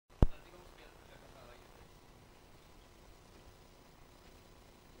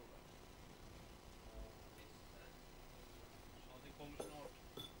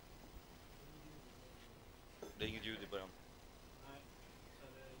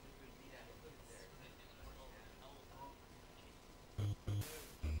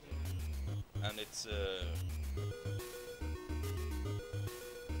it's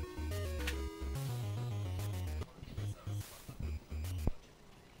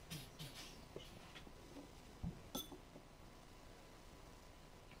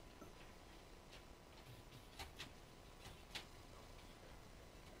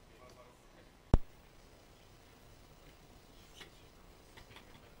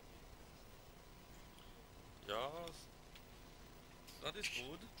ja, das ist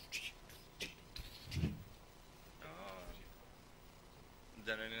gut.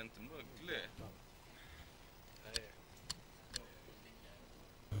 Ja, den är inte möglig.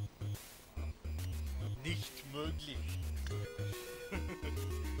 Nicht möglich.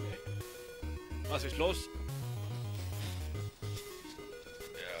 Was ist los?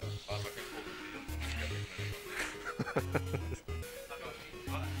 Ja, Arva kan få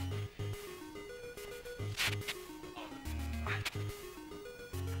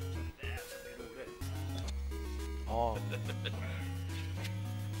Ja.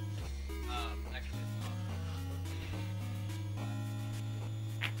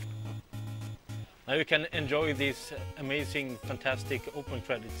 Now you can enjoy these amazing, fantastic open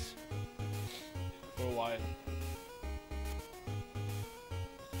credits for a while.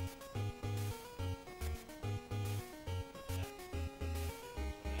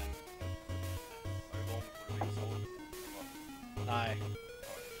 Nej.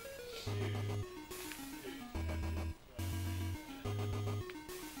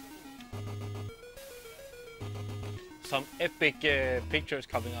 Some epic pictures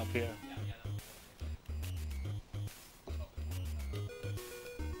coming up here.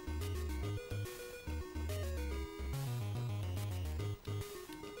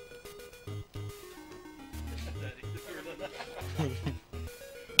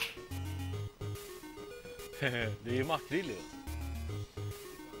 Det är ju makrill ju.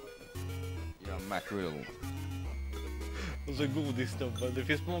 Ja, mackerel. Och så godisstubbar. Det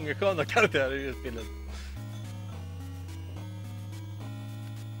finns många sköna karaktärer i det spelet.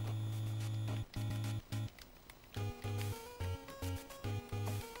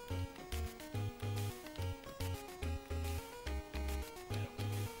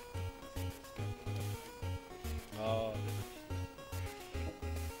 Ja.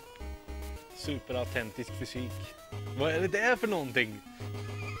 Superautentisk fysik. Vad är det där för någonting?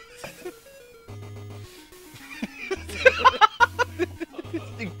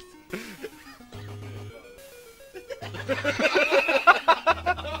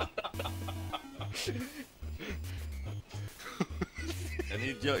 And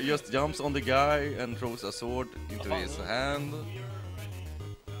he just jumps on the guy and throws a sword into his hand.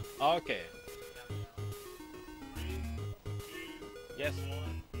 Okay. Yes.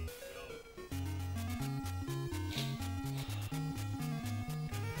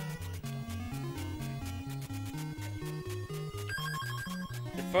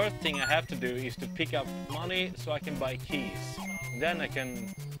 The first thing I have to do is to pick up money so I can buy keys. Then I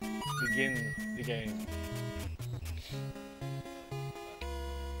can begin the game.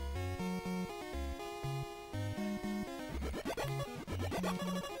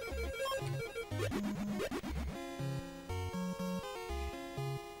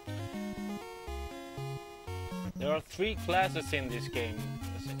 There are 3 classes in this game,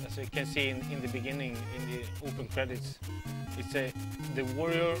 as you can see in the beginning, in the open credits. It's the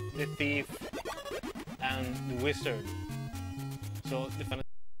warrior, the thief, and the wizard. So if I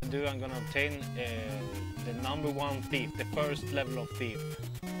do, I'm gonna obtain the number 1 thief, the first level of thief.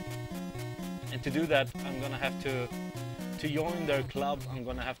 And to do that, I'm gonna have to join their club. I'm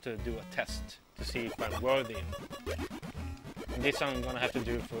gonna have to do a test to see if I'm worthy. And this I'm gonna have to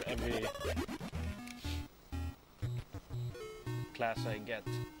do for every class I get.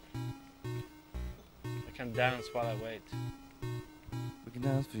 I can dance while I wait. We can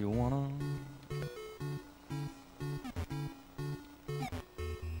dance if you wanna.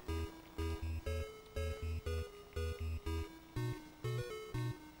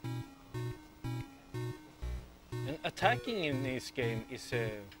 And attacking in this game is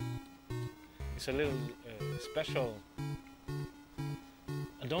a little special.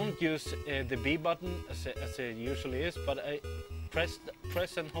 I don't use the B button as it usually is, but I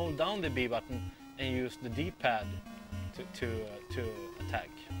press and hold down the B button and use the D-pad to attack.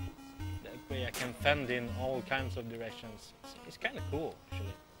 That way I can fend in all kinds of directions. It's kind of cool,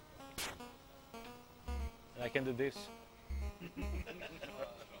 actually. And I can do this.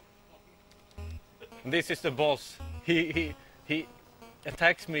 And this is the boss. He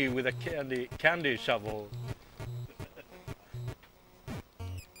attacks me with a candy shovel.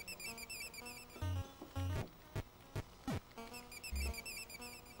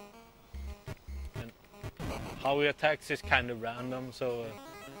 how he attacks is kind of random, so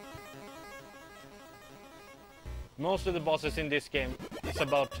most of the bosses in this game, it's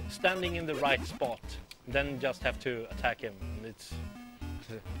about standing in the right spot, then just have to attack him. And it's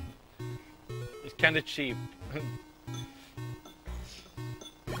kind of cheap.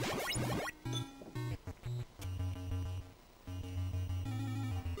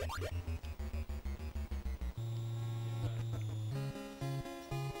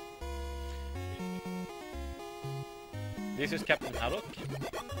 This is Captain Haddock.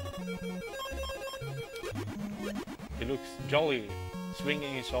 He looks jolly,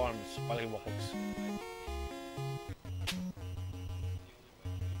 swinging his arms while he walks.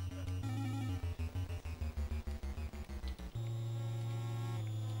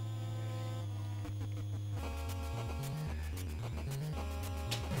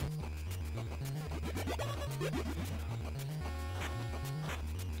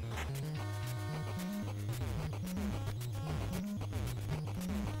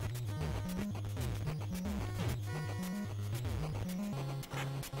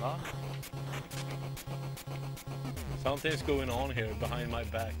 Huh? Something's going on here behind my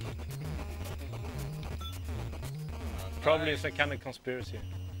back. Probably some kind of conspiracy.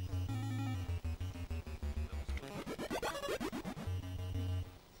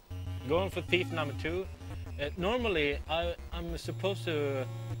 Going for thief number 2. Normally I'm supposed to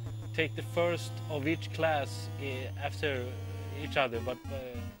take the first of each class after each other,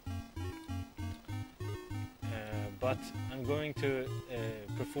 but I'm going to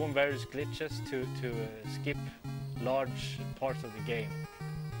perform various glitches to skip large parts of the game.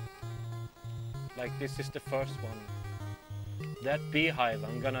 Like this is the first one. That beehive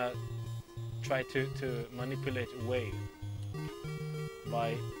I'm gonna try to manipulate away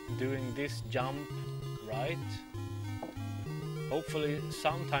by doing this jump right. Hopefully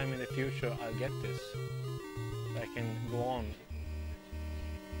sometime in the future I'll get this. I can go on.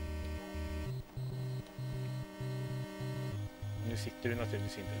 Nu sitter du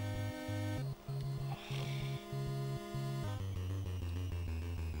naturligtvis inte.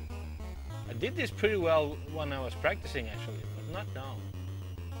 I did this pretty well when I was practicing actually, but not now.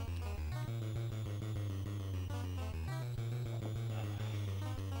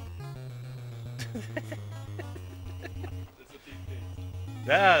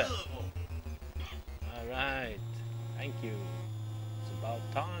 There. All right. Thank you. It's about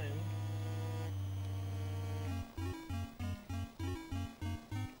time.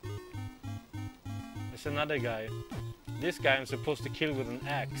 There's another guy. This guy I'm supposed to kill with an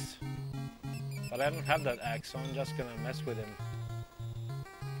axe. But I don't have that axe, so I'm just gonna mess with him.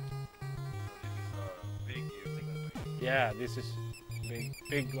 Yeah, this is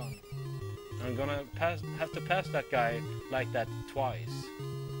big one. I'm gonna have to pass that guy like that twice.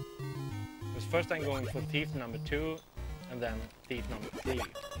 Because first I'm going for thief number 2, and then thief number 3.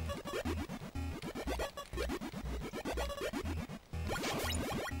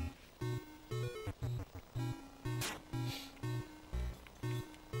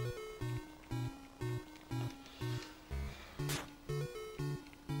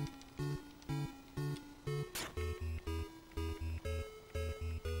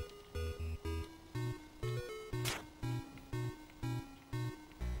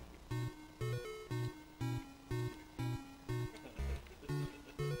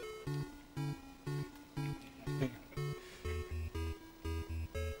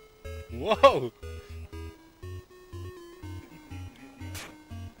 Whoa!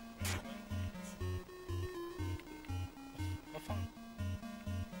 Vad fan?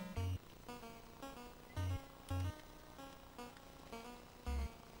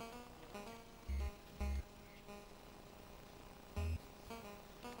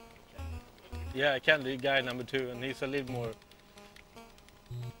 Yeah, I can do guy number 2, and he's a little more.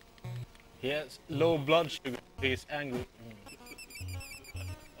 He has low blood sugar. He's angry.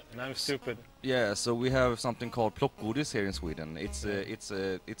 And I'm stupid. Yeah, so we have something called plockgodis here in Sweden. It's a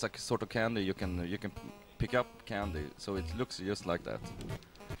sort of candy you can pick up candy, so it looks just like that.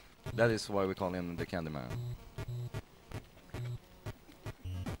 That is why we call him the Candy Man.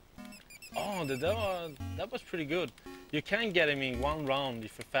 Oh, that was pretty good. You can get him in one round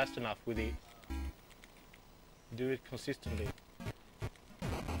if you're fast enough with it. Do it consistently. So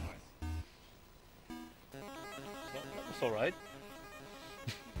that was alright.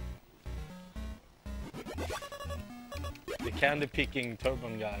 The candy picking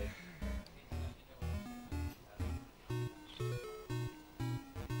turban guy.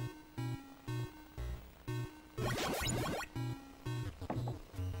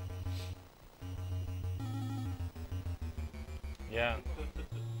 Yeah.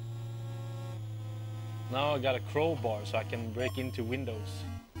 Now I got a crowbar so I can break into windows.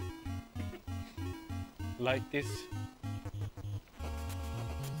 Like this.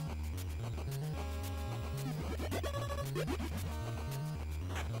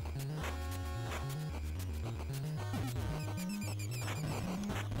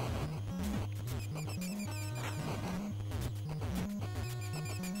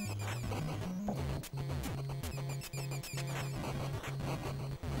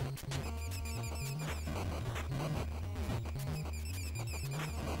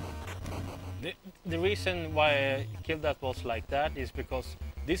 The reason why I killed that boss like that is because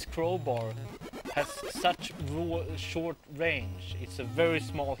this crowbar has such short range. It's a very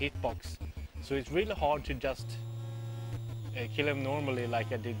small hitbox, so it's really hard to just kill him normally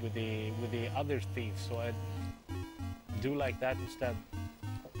like I did with the other thieves. So I do like that instead.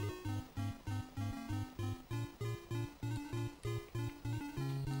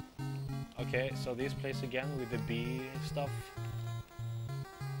 Okay, so this place again with the bee stuff.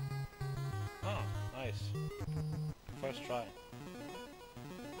 Nice. First try.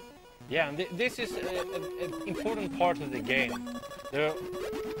 Yeah, and this is an important part of the game. There,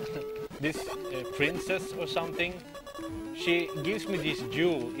 this princess or something, she gives me this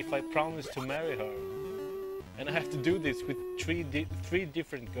jewel if I promise to marry her, and I have to do this with three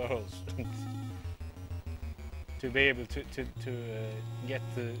different girls to be able to get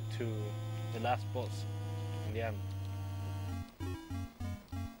to the last boss in the end.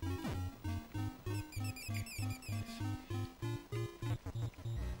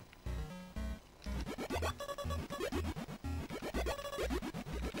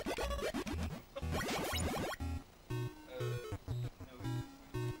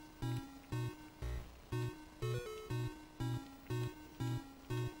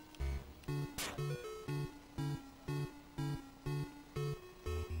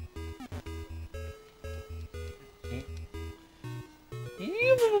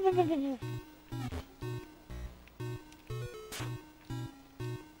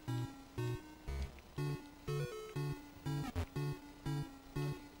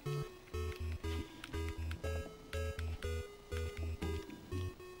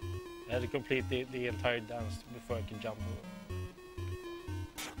 I had to complete the entire dance before I can jump over.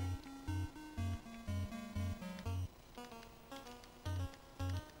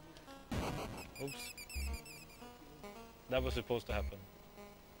 Oops. That was supposed to happen.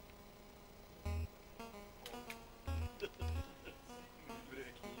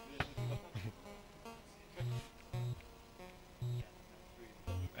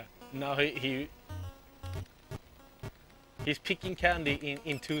 Now he's picking candy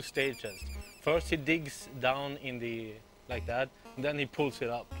in two stages. First he digs down in the like that, and then he pulls it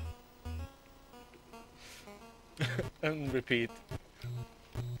up. And repeat.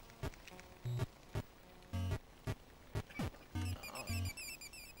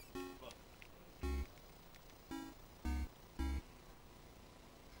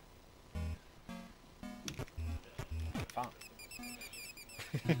 Fan.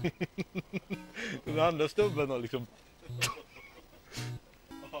 Den andra stubben har liksom...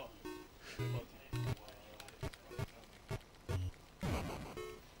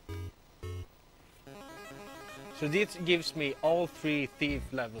 So this gives me all 3 thief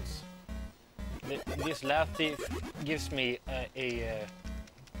levels. This last thief gives me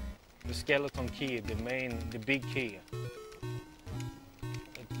the skeleton key, the big key.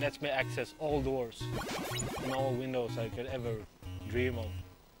 It lets me access all doors and all windows I could ever dream of,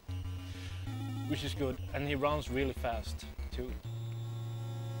 which is good. And he runs really fast too.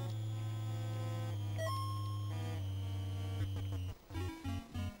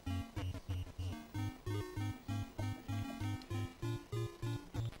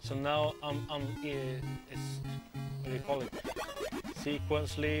 So now I'm what do you call it?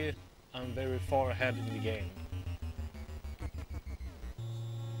 Sequentially, I'm very far ahead in the game.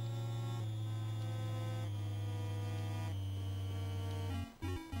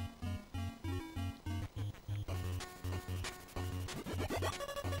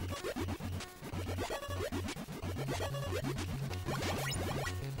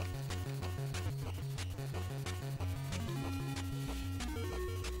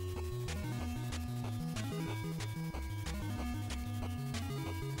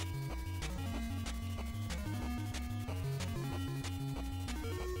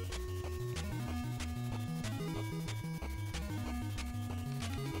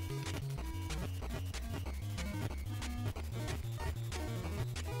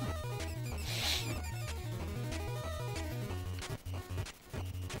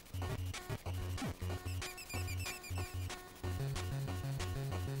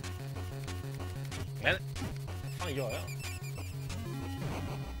 Men, vad fan gör jag?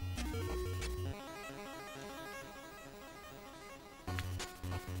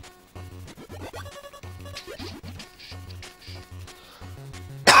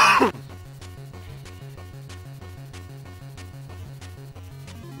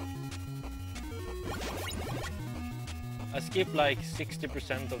 I skip like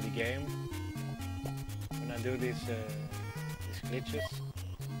 60% of the game when I do these glitches.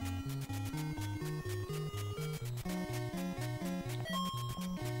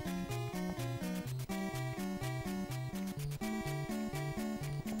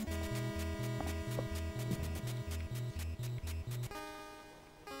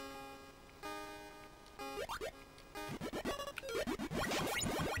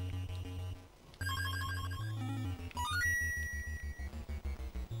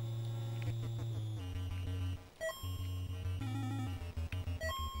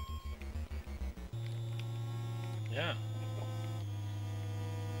 Yeah.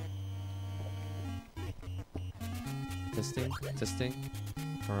 Testing.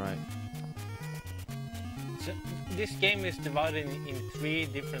 All right. So this game is divided in 3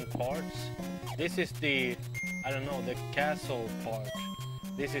 different parts. This is the, I don't know, the castle part.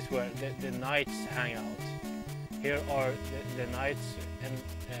 This is where the knights hang out. Here are the knights and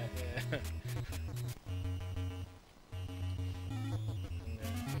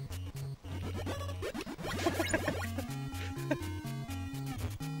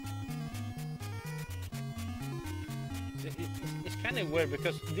it's kind of weird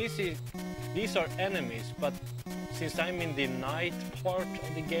because these are enemies, but since I'm in the knight part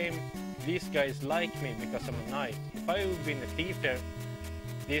of the game, these guys like me because I'm a knight. If I would be a thief here,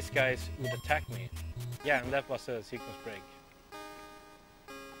 these guys would attack me. Yeah, and that was a sequence break.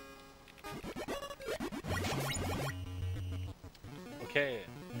 Okay,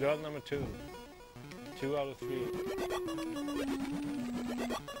 girl number 2. 2 out of 3.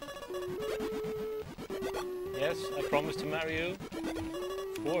 Yes, I promise to marry you.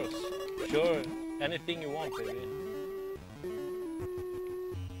 Of course. Sure. Anything you want, baby.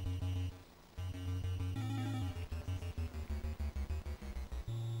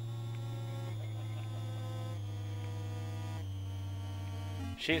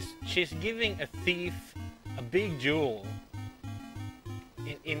 She's giving a thief a big jewel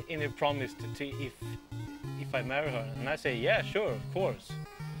in a promise to if I marry her, and I say yeah, sure, of course.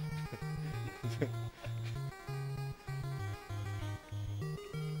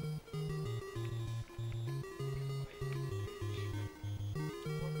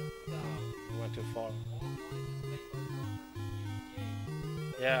 Went too far.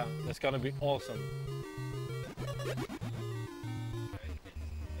 Yeah, that's gonna be awesome.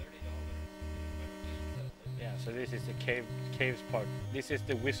 Yeah, so this is the caves part. This is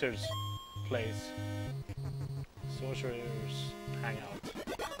the wizard's place. Sorcerers hang out.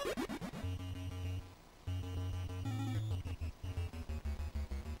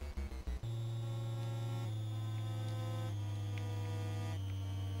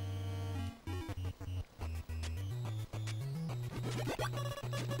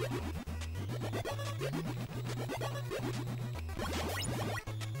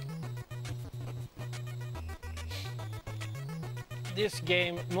 This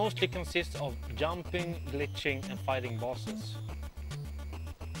game mostly consists of jumping, glitching and fighting bosses.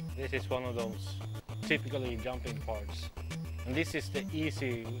 This is one of those typically jumping parts. And this is the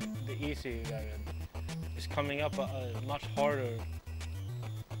easy variant. It's coming up a much harder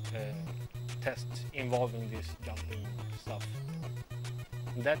test involving this jumping stuff.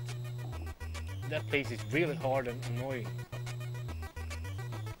 And that place is really hard and annoying.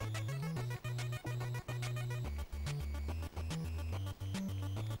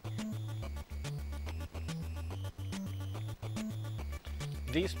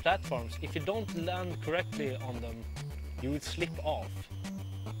 These platforms, if you don't land correctly on them, you would slip off.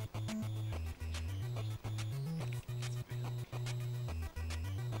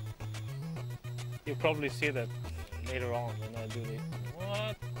 You'll probably see that later on when I do the...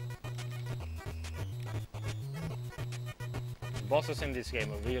 What? The bosses in this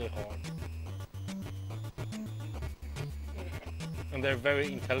game are really hard. And they're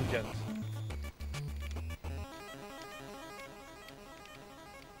very intelligent.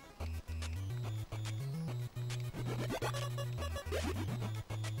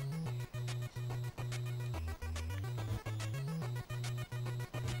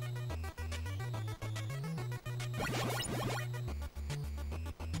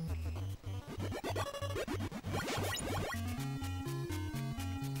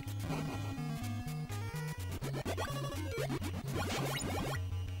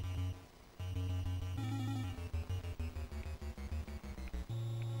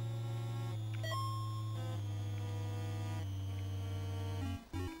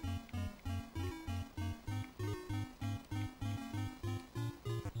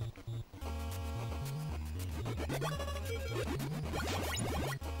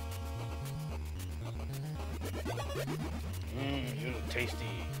 You look tasty.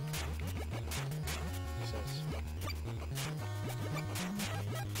 He says.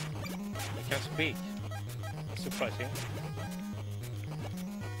 I can't speak. That's surprising.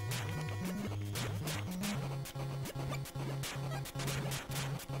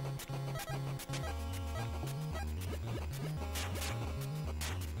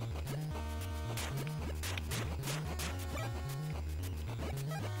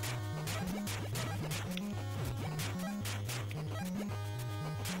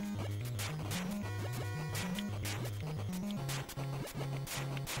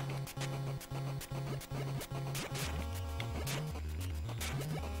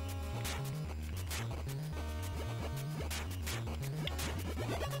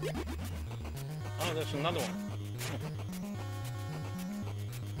 Oh, there's another one.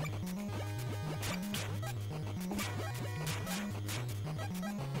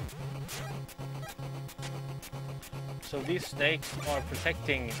 So these snakes are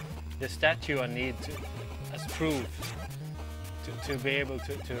protecting the statue I need to, as proof to be able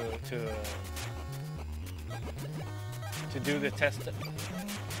to do the test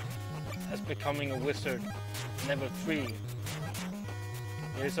as becoming a wizard level 3.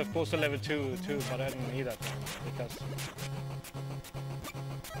 There is of course a level 2 too, but I don't need that one because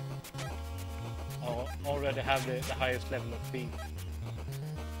I already have the highest level of thief.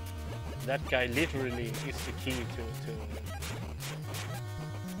 That guy literally is the key to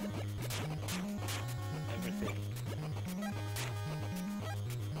everything.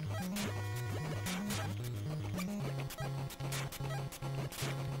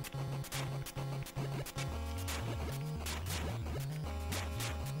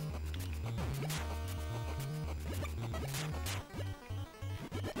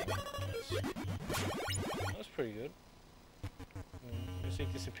 That's pretty good.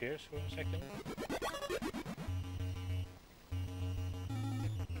 Music disappears for a second.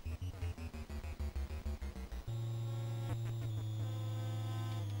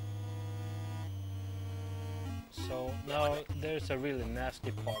 So now there's a really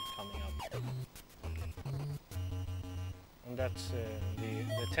nasty part coming up. And that's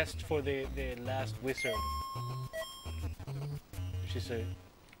the test for the last wizard. Which is a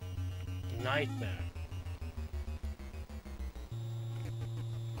nightmare.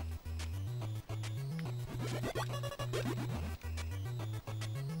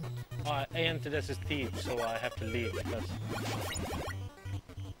 I entered as a thief, so I have to leave because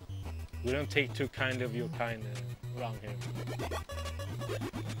we don't take too kind of your kind around here.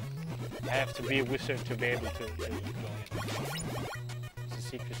 I have to be a wizard to be able to join. It's a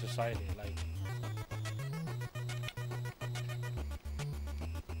secret society, like.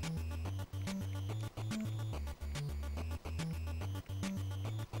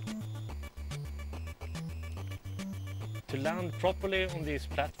 To land properly on these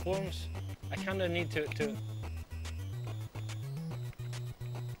platforms, I kind of need to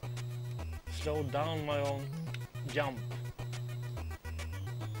slow down my own jump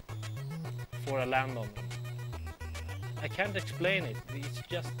before I land on them. I can't explain it. It's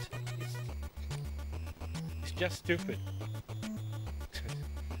just stupid.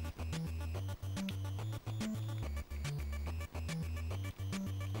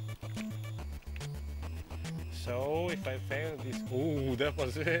 So if I fail this, oh, that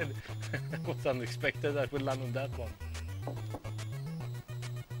was it. That was unexpected. I would land on that one.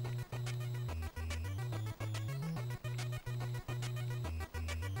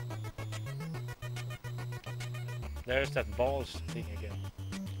 There's that balls thing again.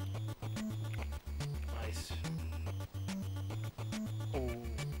 Nice. Oh,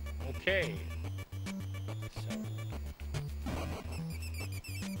 okay. So.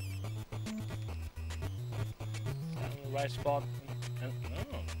 Stand in the right spot. And,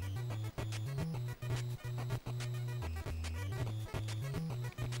 oh.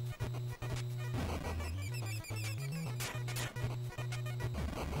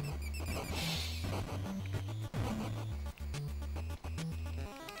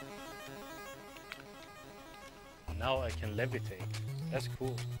 Now I can levitate. That's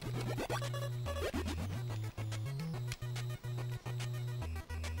cool.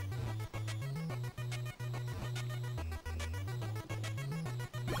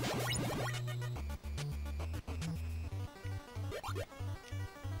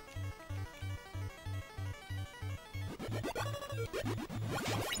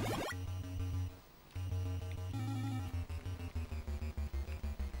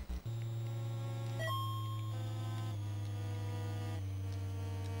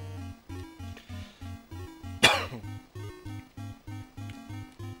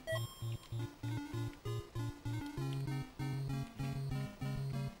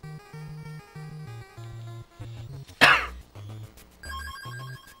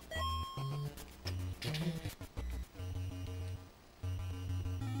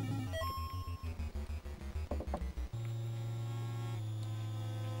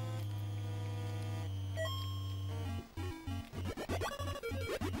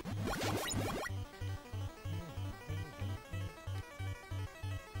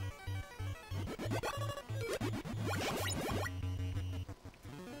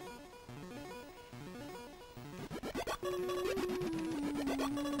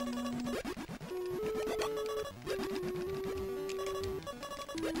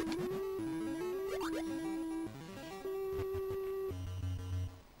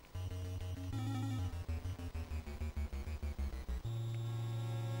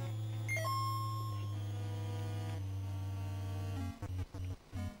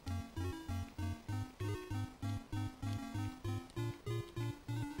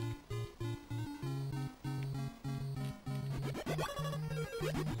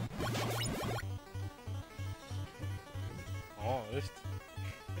 Ja, visst.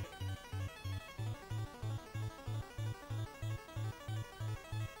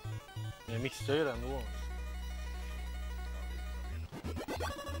 Jag missade ju den då.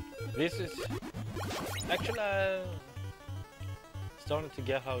 This is actually starting to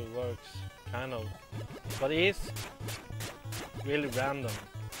get how it works, kind of. But it is really random.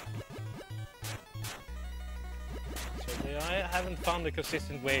 So I haven't found a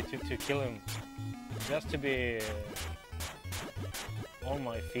consistent way to kill him. Just to be on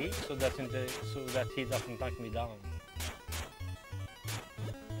my feet, so that he doesn't knock me down.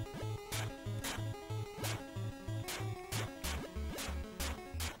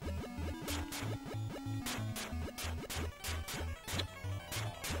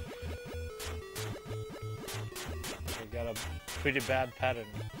 I got a pretty bad pattern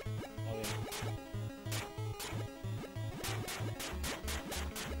of it.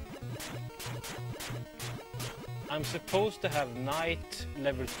 I'm supposed to have Knight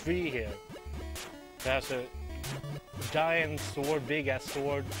level 3 here. It has a giant sword, big ass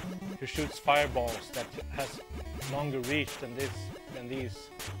sword, who shoots fireballs that has longer reach than these.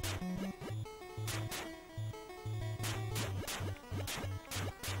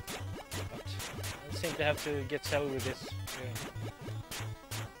 But I seem to have to get settled with this. Yeah.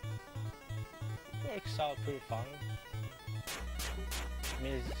 Works out pretty fine. I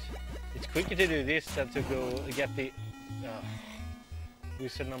mean, it's quicker to do this than to go get the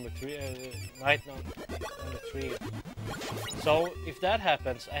wizard number 3, knight number 3. So if that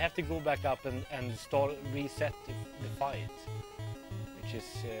happens, I have to go back up and start reset the fight, which is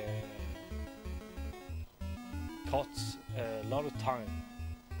costs a lot of time.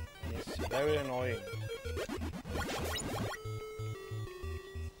 And it's very annoying.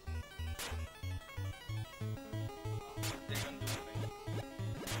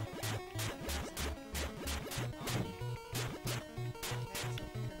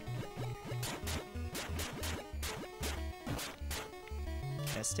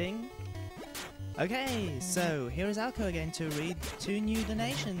 Testing. Okay, so here is Alco again to read 2 new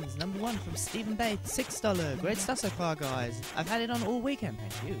donations. Number 1 from Stephen Bates, $6. Great stuff so far, guys. I've had it on all weekend,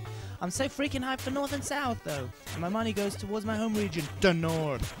 thank you. I'm so freaking hyped for North and South, though. And my money goes towards my home region, the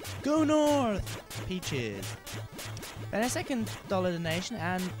North. Go North! Peaches. Then a $2 donation,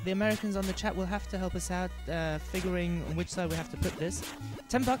 and the Americans on the chat will have to help us out figuring on which side we have to put this.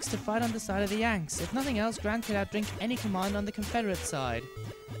 $10 to fight on the side of the Yanks. If nothing else, Grant could outdrink any command on the Confederate side.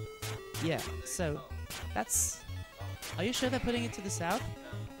 Yeah, so that's... Are you sure they're putting it to the south?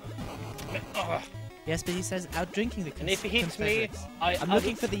 Yes, but he says outdrinking the And if he hits me, I'm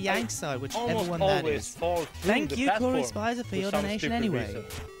looking for the Yank side, whichever one that is. Fall Thank you, Corey Spicer, for your donation anyway. Reason.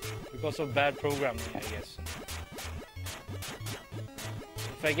 Because of bad programming, I guess.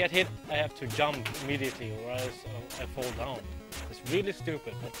 If I get hit, I have to jump immediately, or else I fall down. It's really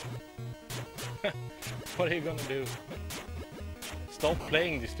stupid, but what are you gonna do? Stop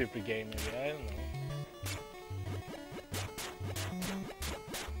playing this stupid game, maybe, I don't know.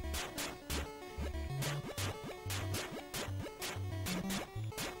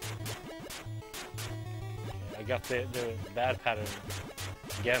 I got the bad pattern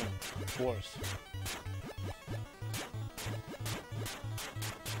again, of course.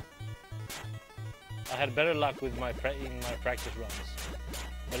 I had better luck with in my practice runs,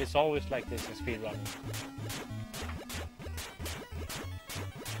 but it's always like this in speedrunning.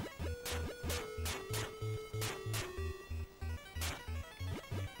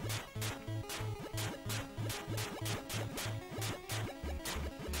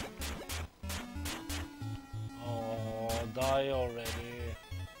 Oh, die already.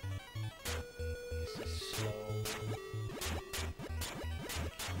 This is slow.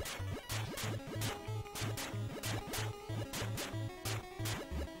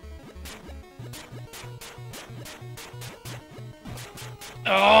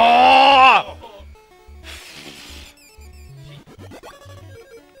 Oh!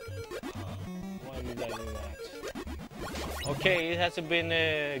 Why did I do that? Okay, it hasn't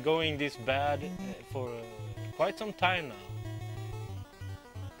been going this bad for quite some time now.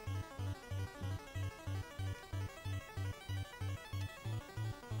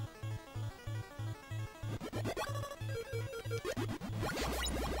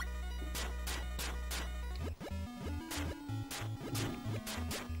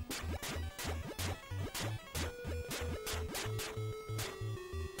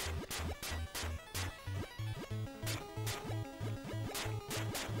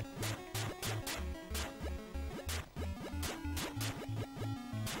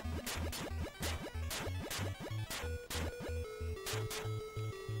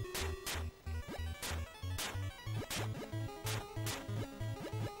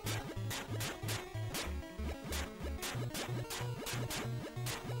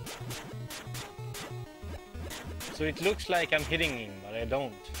 So it looks like I'm hitting him, but I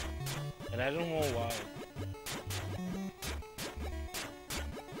don't. And I don't know why.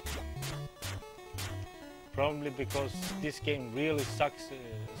 Probably because this game really sucks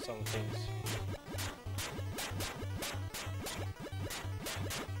some things.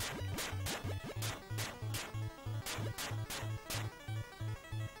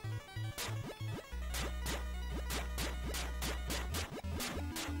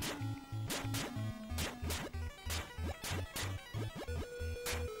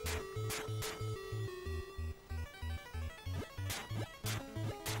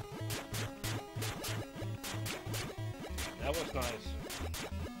 That was nice.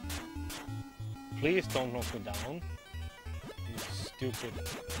 Please don't knock me down. You stupid.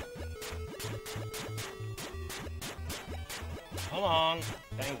 Come on.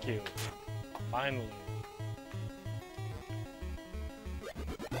 Thank you. Finally.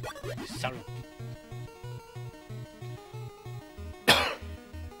 Sorry.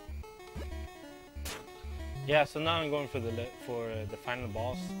 Yeah, so now I'm going for the final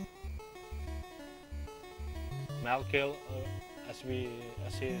boss. Malkill, as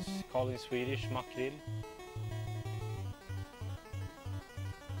he is called in Swedish, Makrill.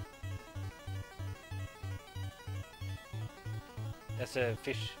 That's a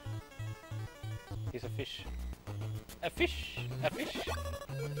fish. He's a fish. A fish! A fish!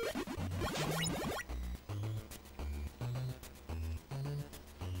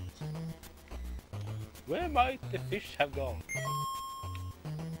 Where might the fish have gone?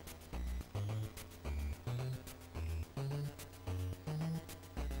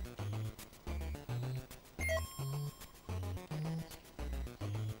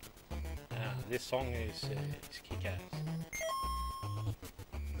 This song is kick-ass.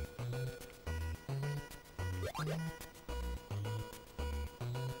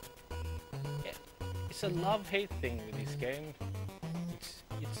 Yeah, it's a love-hate thing with this game.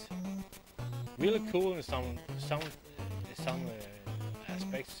 It's really cool in some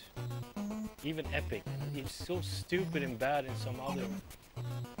aspects, even epic. It's so stupid and bad in some other.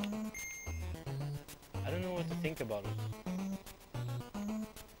 I don't know what to think about it.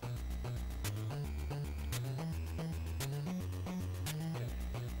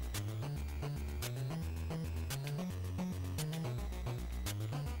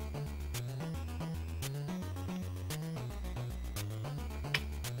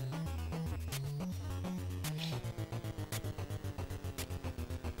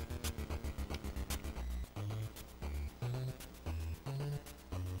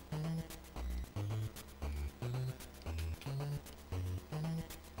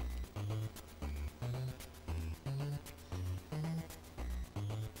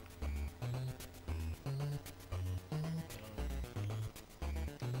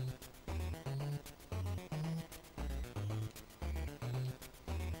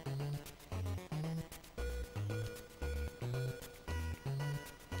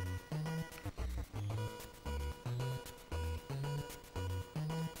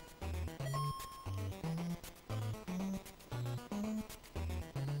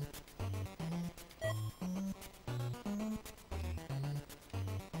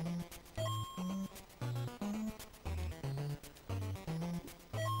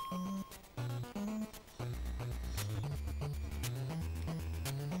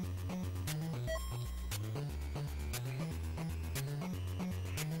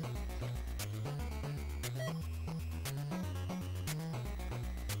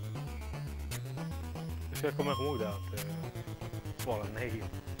 Jag kommer ihåg det att svara nej.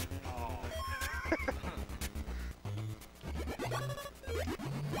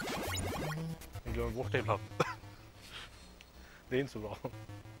 Jag glömmer bort det ibland. Det är inte så bra.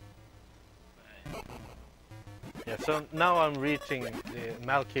 Yeah, so now I'm reaching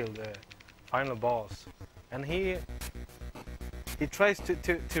Malkill, the final boss, and he tries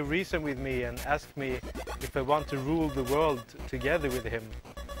to reason with me and ask me if I want to rule the world together with him.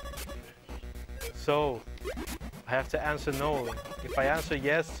 So I have to answer no. If I answer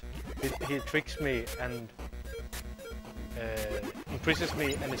yes, he tricks me and imprisons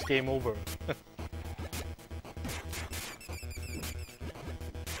me, and it's game over.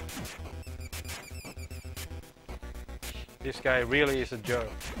 This guy really is a jerk.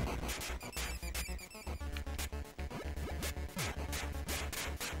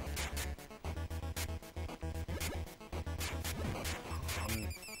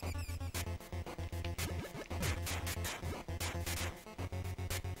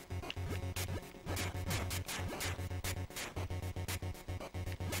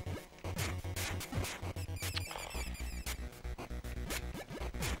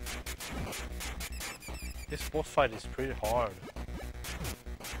 This boss fight is pretty hard.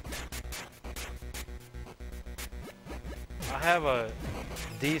 I have a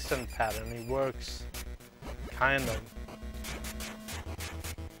decent pattern, it works kind of.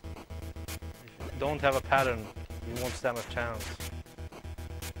 If you don't have a pattern, you won't stand a chance.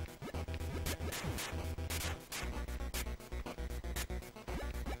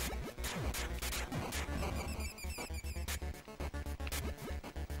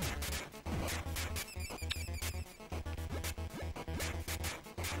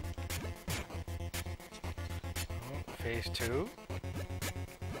 Phase 2.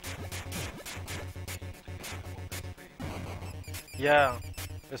 Yeah,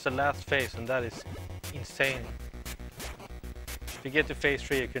 there's the last phase and that is insane. If you get to phase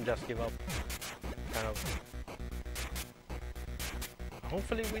 3 you can just give up. Kind of.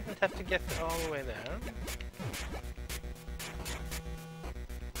 Hopefully we didn't have to get all the way there.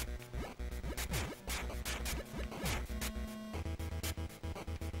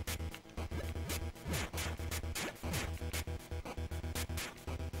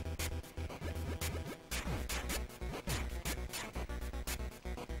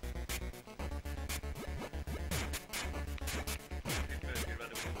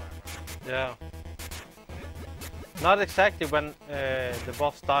 Yeah. Not exactly when the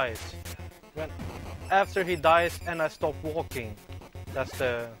boss dies. When after he dies and I stop walking. That's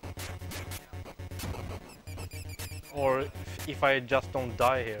the... Or if I just don't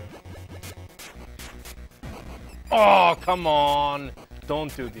die here. Oh, come on!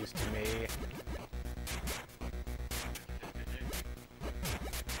 Don't do this to me.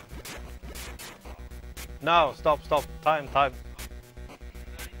 No, stop. Time.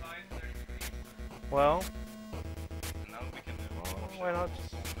 Well, why not?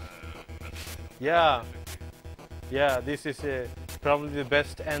 Yeah, this is probably the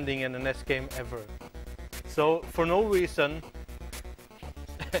best ending in an NES game ever. So, for no reason,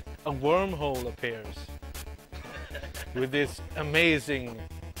 a wormhole appears with this amazing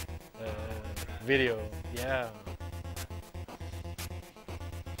video. Yeah.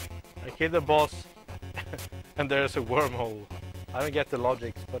 I kill the boss and there's a wormhole. I don't get the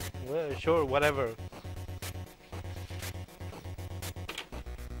logics, but well, sure, whatever.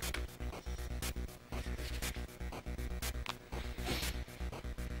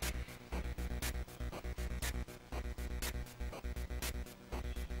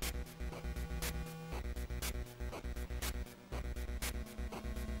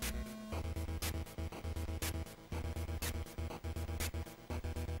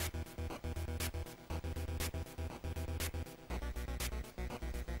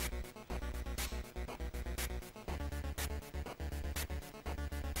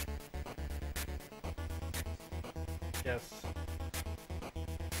 Yes.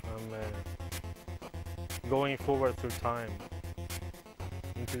 I'm going forward through time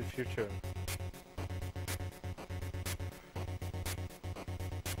into the future.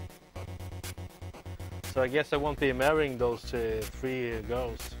 So I guess I won't be marrying those 3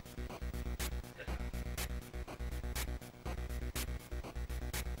 girls.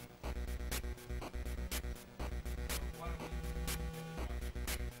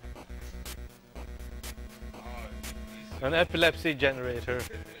 An epilepsy generator.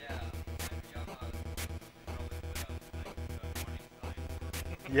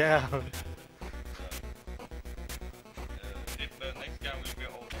 Yeah. The next guy will be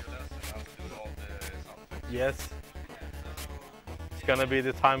older and I'll do all the something. Yes. It's gonna be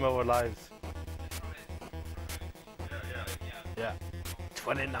the time of our lives. Yeah.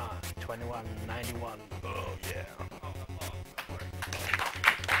 29, 21, 91. Oh yeah.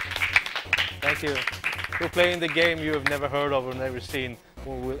 Thank you. We're playing the game you have never heard of or never seen,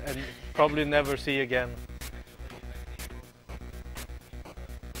 or will and probably never see again.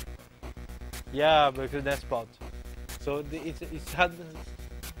 Yeah, because that's spot. So it's had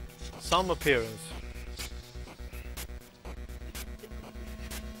some appearance.